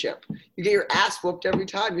relationship. You get your ass whooped every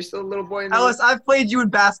time. You're still a little boy in the Ellis, I've played you in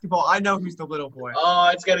basketball. I know who's the little boy. Oh,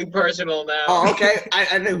 it's getting personal now. Oh, okay.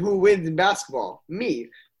 I know who wins in basketball. Me.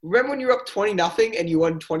 Remember when you were up 20-0 and you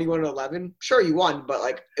won 21-11? Sure, you won, but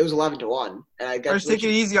it was 11-1. And I I was taking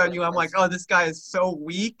it easy on you. I'm like, oh, this guy is so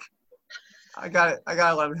weak. I gotta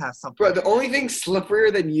let him have something. Bro, the only thing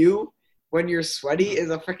slipperier than you when you're sweaty is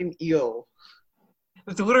a freaking eel.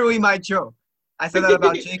 It's literally my joke. I said that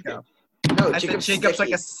about Jacob. No, I said Jacob's Jacob's like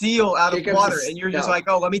a sticky. seal out of Jacob's water, a- and you're just no. like,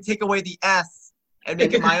 oh, let me take away the S and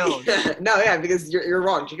make it my own. No, yeah, because you're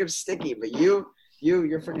wrong. Jacob's sticky, but you're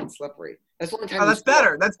freaking slippery. That's the only time. Oh, you that's score.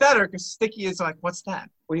 better. That's better because sticky is like, what's that?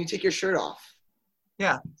 When you take your shirt off.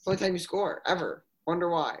 Yeah. It's the only time you score ever. Wonder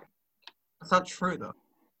why. That's not true though.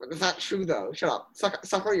 But that's not true though. Shut up.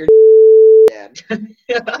 Suck all your dad.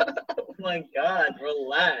 Oh my God,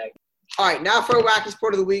 relax. All right, now for a wacky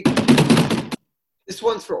sport of the week. This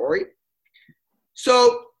one's for Ori.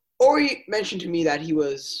 So Ori mentioned to me that he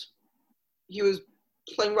was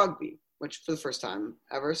playing rugby, which for the first time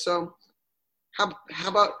ever. So how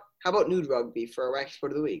about nude rugby for our wacky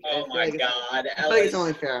sport of the week? Oh my God, I feel like it's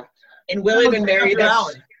only fair. And William and Mary,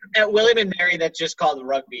 Alley. that's just called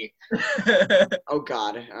rugby. Oh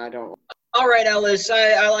God, I don't. All right, Ellis,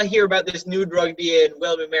 I'll hear about this nude rugby and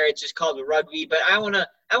William and Mary. It's just called rugby, but I wanna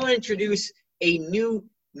introduce a new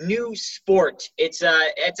sport. It's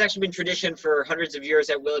actually been tradition for hundreds of years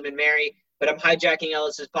at William and Mary, but I'm hijacking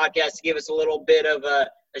Ellis's podcast to give us a little bit of a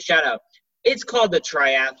shout out. It's called the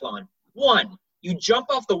triathlon. 1, you jump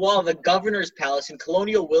off the wall of the Governor's Palace in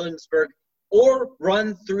Colonial Williamsburg, or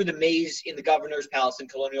run through the maze in the Governor's Palace in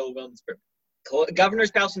Colonial Williamsburg.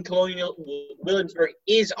 Governor's Palace in Colonial Williamsburg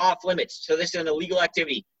is off limits, so this is an illegal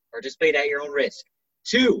activity. Participate at your own risk.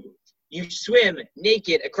 2, you swim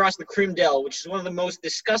naked across the Crimdale, which is one of the most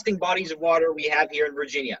disgusting bodies of water we have here in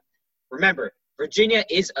Virginia. Remember, Virginia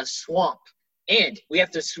is a swamp, and we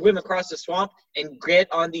have to swim across the swamp and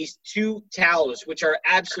get on these 2 towels, which are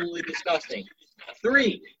absolutely disgusting.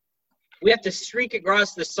 3, we have to streak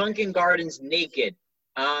across the Sunken Gardens naked.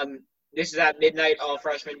 This is at midnight. All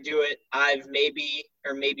freshmen do it. I've maybe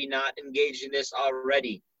or maybe not engaged in this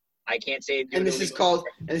already. I can't say. And this is called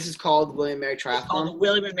William and Mary Triathlon. Called the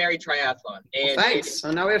William and Mary Triathlon. And thanks.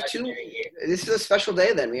 So now we have 2. This is a special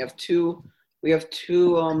day. Then we have two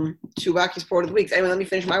wacky sport of the weeks. Anyway, let me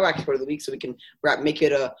finish my wacky sport of the week so we can make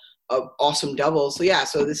it a awesome double. So yeah,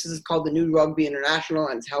 so this is called the Nude Rugby International,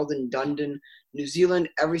 and it's held in Dunedin, New Zealand,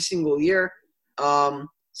 every single year.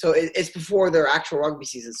 So it's before their actual rugby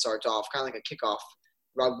season starts off, kind of like a kickoff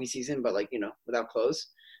rugby season, but without clothes.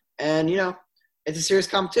 And it's a serious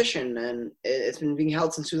competition, and it's been being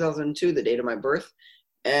held since 2002, the date of my birth.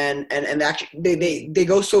 And actually they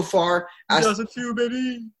go so far as 2002,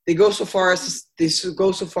 baby. They go so far as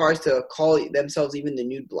to call themselves even the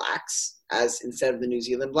Nude Blacks, as instead of the New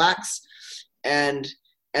Zealand Blacks, and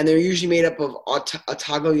they're usually made up of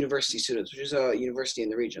Otago University students, which is a university in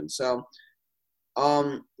the region. So,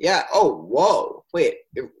 yeah. Oh, whoa! Wait,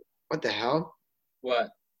 what the hell? What?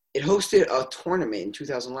 It hosted a tournament in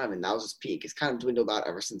 2011. That was its peak. It's kind of dwindled out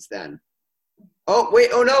ever since then. Oh, wait.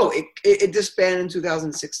 Oh, no. It disbanded in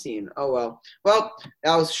 2016. Oh, well. Well,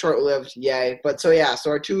 that was short-lived. Yay. But so, yeah. So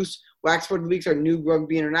our 2 wax sport of the weeks are Nude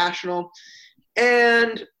Rugby International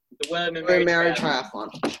and the William and Mary Triathlon.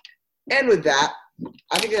 And with that,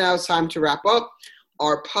 I think now it's time to wrap up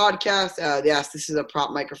our podcast. Yes, this is a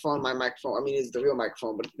prop microphone. My microphone, is the real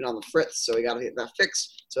microphone, but it's been on the fritz, so we got to get that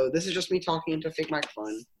fixed. So this is just me talking into a fake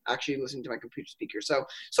microphone, actually listening to my computer speaker. So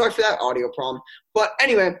sorry for that audio problem. But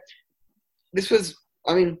anyway, this was,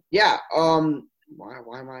 why am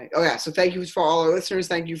I? Oh, yeah. So thank you for all our listeners.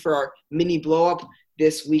 Thank you for our mini blow-up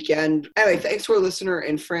this weekend. Anyway, thanks to our listener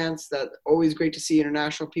in France. That's always great to see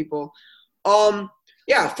international people.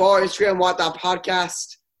 Yeah, follow our Instagram,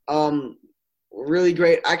 what.podcast. Really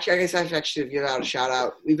great. Actually, I guess I should give out a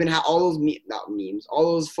shout-out. We've been all those memes,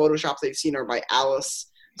 all those Photoshops they've seen are by Alice.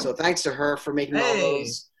 So thanks to her for making all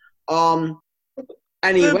those.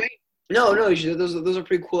 Anyway. No, those are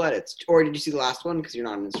pretty cool edits. Or did you see the last one? Because you're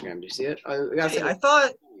not on Instagram. Did you see it? I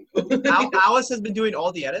thought Alice has been doing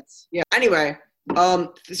all the edits. Yeah. Anyway,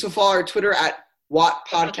 so follow our Twitter at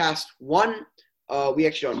WattPodcast1. We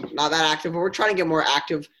actually not that active, but we're trying to get more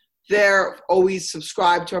active there. Always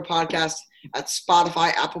subscribe to our podcast at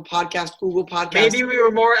Spotify, Apple Podcast, Google Podcast. Maybe we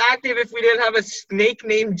were more active if we didn't have a snake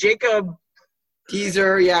named Jacob.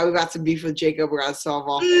 Deezer. Yeah, we got some beef with Jacob. We're going to solve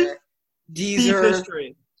off there. Deezer. Beef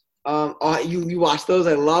history. You watch those?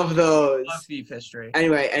 I love those. Love beef history.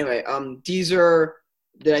 Anyway, Deezer.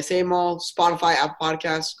 Did I say them all? Spotify, Apple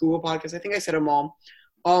Podcasts, Google Podcasts. I think I said them all.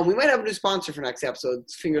 We might have a new sponsor for next episode.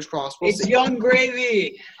 Fingers crossed. We'll it's see. Young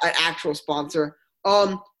Gravy. An actual sponsor.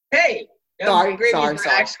 Hey. Sorry.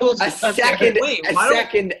 A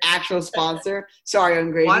second actual sponsor. Sorry, Young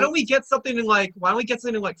Gravy. Why don't we get something in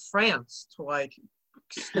France to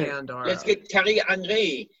expand our? Let's get Thierry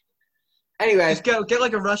Henry. Anyway, just get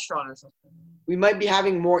like a restaurant or something. We might be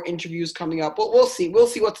having more interviews coming up, but we'll see. We'll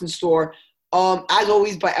see what's in store. As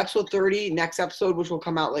always, by episode 30, next episode, which will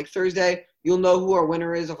come out Thursday, you'll know who our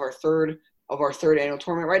winner is of our third annual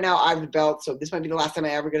tournament. Right now, I have the belt, so this might be the last time I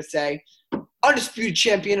ever get to say undisputed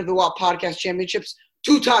champion of the Watt Podcast Championships,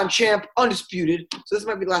 2-time champ, undisputed. So this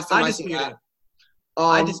might be the last time I say that.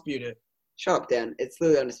 I dispute it. Shut up, Dan. It's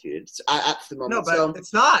literally undisputed at the moment. No, but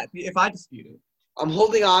it's not. If I dispute it. I'm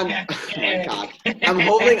holding on. Oh, my God. I'm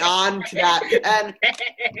holding on to that. And,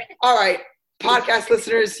 all right, podcast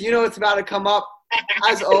listeners, you know it's about to come up.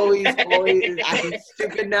 As always, I'm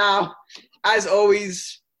stupid now. As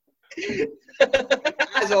always,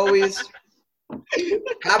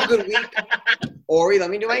 Have a good week. Ori, let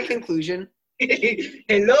me do my conclusion.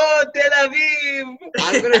 Hello, Tel Aviv.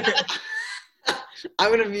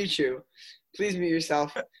 I'm gonna mute you. Please mute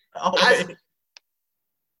yourself. Oh,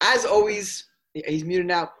 As always, he's muted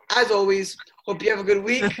now. As always, hope you have a good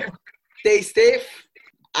week. Stay safe.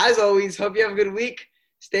 As always, hope you have a good week.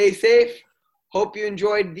 Stay safe. Hope you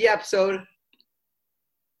enjoyed the episode.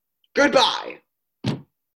 Goodbye.